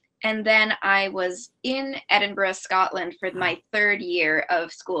 And then I was in Edinburgh, Scotland for my 3rd year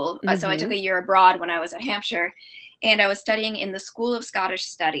of school. So I took a year abroad when I was at Hampshire, and I was studying in the School of Scottish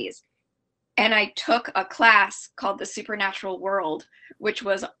Studies. And I took a class called The Supernatural World, which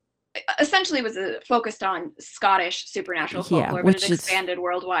was essentially focused on Scottish supernatural folklore, but it expanded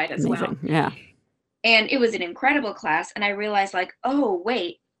worldwide as well. Yeah. And it was an incredible class. And I realized like, oh,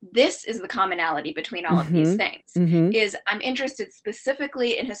 wait, this is the commonality between all of these things is I'm interested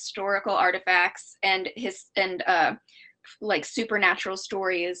specifically in historical artifacts and like supernatural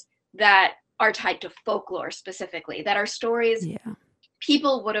stories that are tied to folklore specifically, that are stories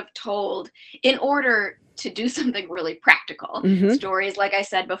people would have told in order to do something really practical. Stories, like I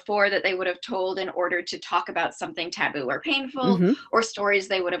said before, that they would have told in order to talk about something taboo or painful, or stories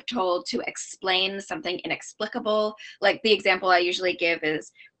they would have told to explain something inexplicable. Like the example I usually give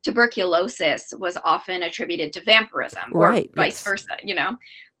is tuberculosis was often attributed to vampirism, or vice versa,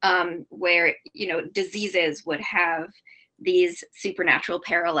 where, diseases would have these supernatural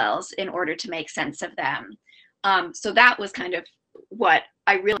parallels in order to make sense of them. So that was kind of what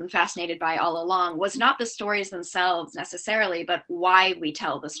I really am fascinated by all along, was not the stories themselves necessarily, but why we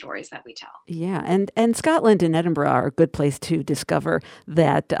tell the stories that we tell. Yeah, and Scotland and Edinburgh are a good place to discover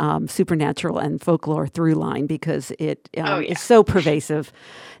that supernatural and folklore through line, because it is so pervasive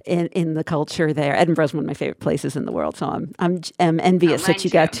in the culture there. Edinburgh is one of my favorite places in the world, so I'm envious that you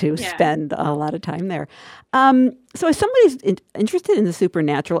got to spend a lot of time there. So if somebody's interested in the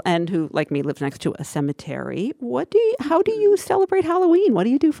supernatural and who, like me, lives next to a cemetery, how do you celebrate Halloween? What do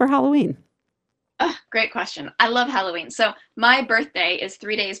you do for Halloween? Great question. I love Halloween. So my birthday is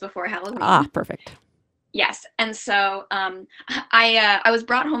 3 days before Halloween. Ah, perfect. Yes. And so I was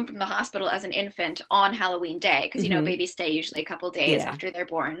brought home from the hospital as an infant on Halloween day, because, babies stay usually a couple days after they're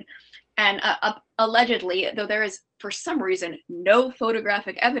born. And allegedly, though there is, for some reason, no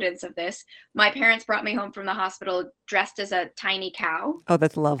photographic evidence of this, my parents brought me home from the hospital dressed as a tiny cow. Oh,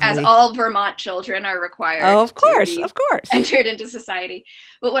 that's lovely. As all Vermont children are required. Oh, of course. Entered into society.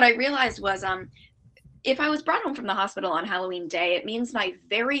 But what I realized was, if I was brought home from the hospital on Halloween day, it means my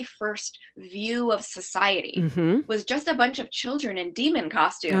very first view of society was just a bunch of children in demon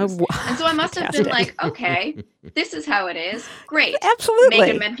costumes. And so I must have been like, okay, this is how it is. Great. Absolutely.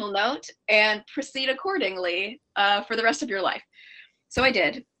 Make a mental note and proceed accordingly for the rest of your life. So I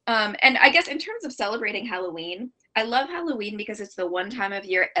did. And I guess in terms of celebrating Halloween, I love Halloween because it's the one time of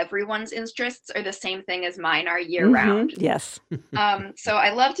year everyone's interests are the same thing as mine are year round. Yes. So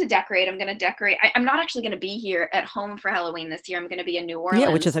I love to decorate. I'm going to decorate. I'm not actually going to be here at home for Halloween this year. I'm going to be in New Orleans. Yeah,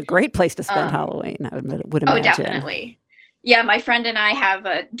 which is a great place to spend Halloween, I would imagine. Oh, definitely. Yeah, my friend and I have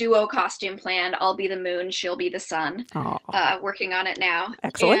a duo costume planned. I'll be the moon, she'll be the sun. Working on it now.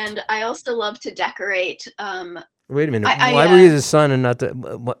 Excellent. And I also love to decorate. Wait a minute. Why were you the sun and not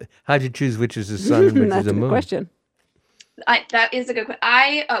the? How'd you choose which is the sun and which is the moon? That's a good question. That is a good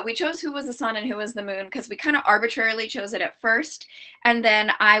question. We chose who was the sun and who was the moon because we kind of arbitrarily chose it at first. And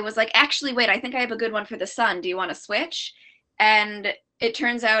then I was like, actually, wait, I think I have a good one for the sun. Do you want to switch? And it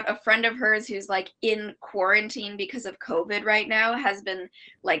turns out a friend of hers who's like in quarantine because of COVID right now has been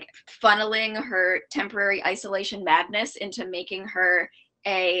like funneling her temporary isolation madness into making her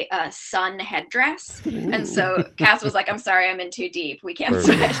a sun headdress. And so Cass was like, I'm sorry, I'm in too deep. We can't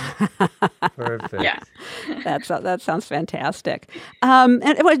switch. Perfect. Yeah. That sounds fantastic. And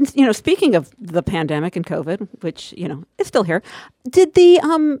it was, speaking of the pandemic and COVID, which, is still here, did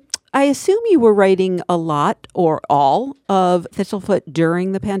I assume you were writing a lot or all of Thistlefoot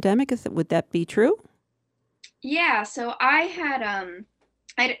during the pandemic. Would that be true? Yeah. So I had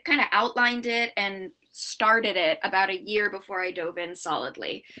kind of outlined it and started it about a year before I dove in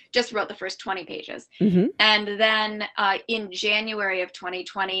solidly. Just wrote the first 20 pages. And then in January of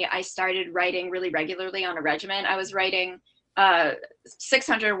 2020, I started writing really regularly on a regimen. I was writing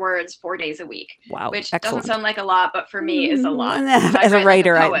 600 words 4 days a week. Wow. Which excellent. Doesn't sound like a lot, but for me is a lot. As a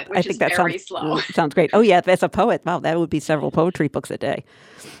writer, like a poet, I think that sounds great. Oh yeah, as a poet, wow, that would be several poetry books a day.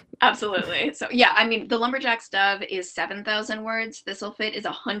 Absolutely. So yeah, I mean, the Lumberjack's Dove is 7,000 words. Thistlefoot is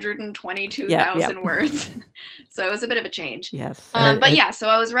 122,000 words. So it was a bit of a change. Yes. But yeah, so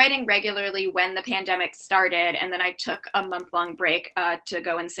I was writing regularly when the pandemic started, and then I took a month-long break to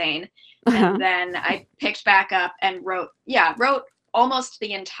go insane. And then I picked back up and wrote almost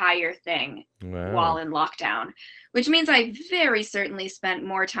the entire thing while in lockdown, which means I very certainly spent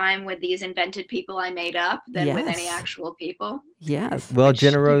more time with these invented people I made up than with any actual people. Yes. Well,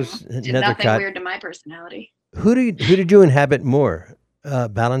 Jenna Rose, did nothing weird to my personality. Who did you inhabit more,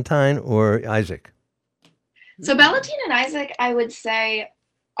 Ballantyne or Isaac? So Bellatine and Isaac, I would say,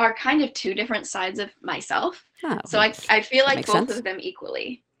 are kind of two different sides of myself. So I feel like both of them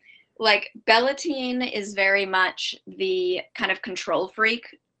equally. Like Bellatine is very much the kind of control freak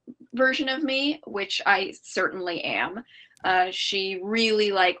version of me, which I certainly am. She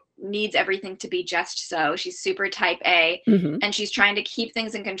really needs everything to be just so. She's super type A, and she's trying to keep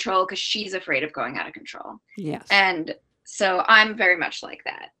things in control because she's afraid of going out of control. Yes. And so I'm very much like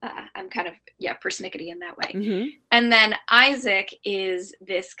that. I'm kind of, persnickety in that way. And then Isaac is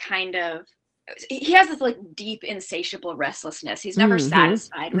this kind of, he has this deep, insatiable restlessness. He's never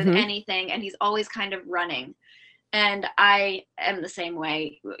satisfied with anything, and he's always kind of running. And I am the same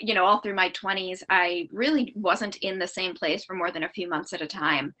way. All through my 20s, I really wasn't in the same place for more than a few months at a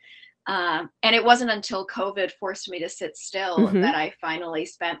time. And it wasn't until COVID forced me to sit still that I finally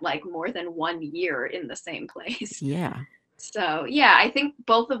spent more than 1 year in the same place. Yeah. So, I think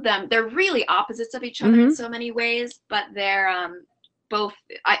both of them, they're really opposites of each other in so many ways, but they're both,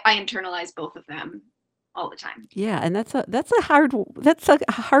 I internalize both of them all the time. Yeah, and that's a hard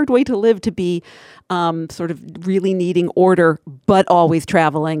way to live, to be sort of really needing order, but always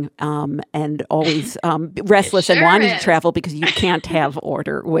traveling and always restless and wanting to travel, because you can't have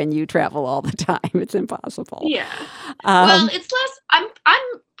order when you travel all the time. It's impossible. Yeah. Well, it's less. I'm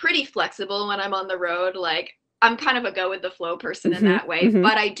pretty flexible when I'm on the road. I'm kind of a go with the flow person in that way,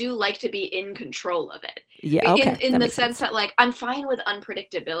 but I do like to be in control of it. Yeah, okay. In the sense that I'm fine with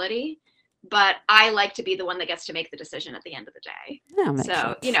unpredictability, but I like to be the one that gets to make the decision at the end of the day. That makes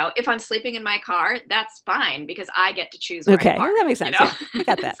so, sense. If I'm sleeping in my car, that's fine because I get to choose where I park, that makes sense. Yeah, I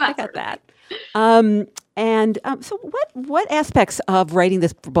got that. I got that. So what aspects of writing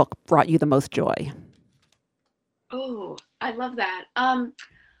this book brought you the most joy? Oh, I love that.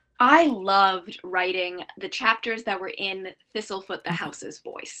 I loved writing the chapters that were in Thistlefoot the House's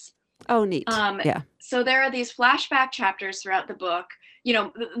voice. Oh, neat. Yeah. So there are these flashback chapters throughout the book.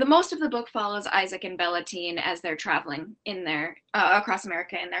 The most of the book follows Isaac and Bellatine as they're traveling in their across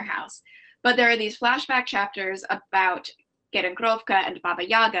America in their house. But there are these flashback chapters about Gerenkrovka and Baba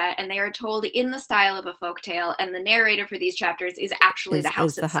Yaga, and they are told in the style of a folktale. And the narrator for these chapters is actually the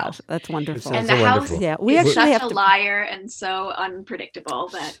house itself. House. That's wonderful. And the house we is actually such a liar and so unpredictable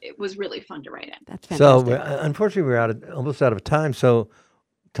that it was really fun to write it. That's fantastic. So unfortunately, we're almost out of time. So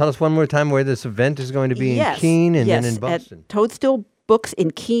tell us one more time where this event is going to be in Keene and then in Boston. At Toadstool Books in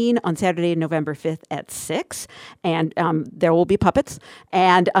Keene on Saturday, November 5th at 6. And there will be puppets.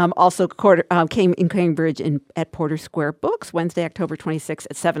 And also came in Cambridge at Porter Square Books, Wednesday, October 26th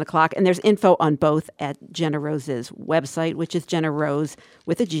at 7 o'clock. And there's info on both at Jenna Rose's website, which is Jenna Rose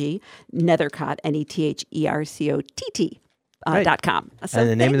with a G, Nethercott, NETHERCOTT.com. And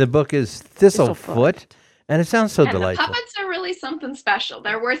the name of the book is Thistlefoot. And it sounds so delightful. The puppets are really something special.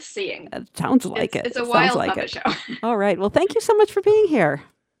 They're worth seeing. It sounds like it. It's a wild puppet show. All right. Well, thank you so much for being here.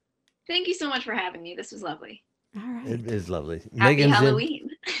 Thank you so much for having me. This was lovely. All right. It is lovely. Happy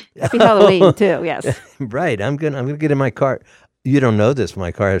Halloween. Happy Halloween too. Yes. Right. I'm gonna get in my car. You don't know this.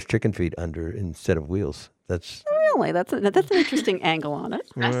 My car has chicken feet under instead of wheels. That's really that's an interesting angle on it.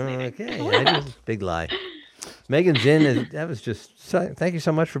 Okay. Big lie. Megan Zinn. Thank you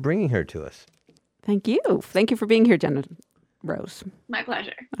so much for bringing her to us. Thank you. Thank you for being here, Jenna Rose. My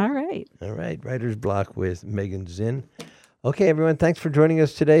pleasure. All right. Writer's Block with Megan Zinn. Okay, everyone. Thanks for joining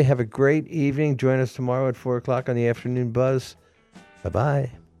us today. Have a great evening. Join us tomorrow at 4 o'clock on the Afternoon Buzz. Bye-bye.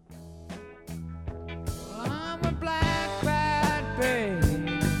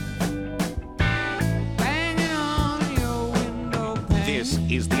 This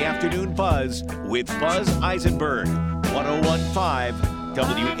is the Afternoon Buzz with Buzz Eisenberg. 101.5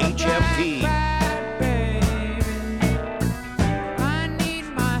 WHMP.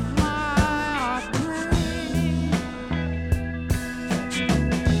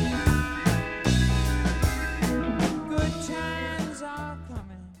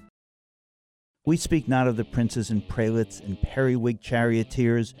 We speak not of the princes and prelates and periwig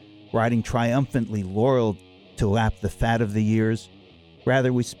charioteers, riding triumphantly laureled to lap the fat of the years.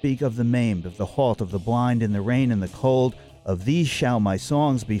 Rather we speak of the maimed, of the halt, of the blind in the rain and the cold. Of these shall my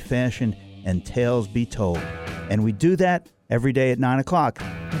songs be fashioned and tales be told. And we do that every day at 9 o'clock.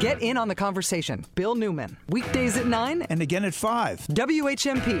 Get in on the conversation. Bill Newman. Weekdays at 9. And again at 5.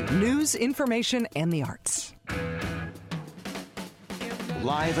 WHMP. News, information, and the arts.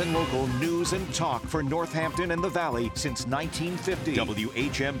 Live and local news and talk for Northampton and the Valley since 1950.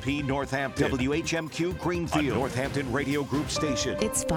 WHMP Northampton. WHMQ Greenfield. A Northampton Radio Group station. It's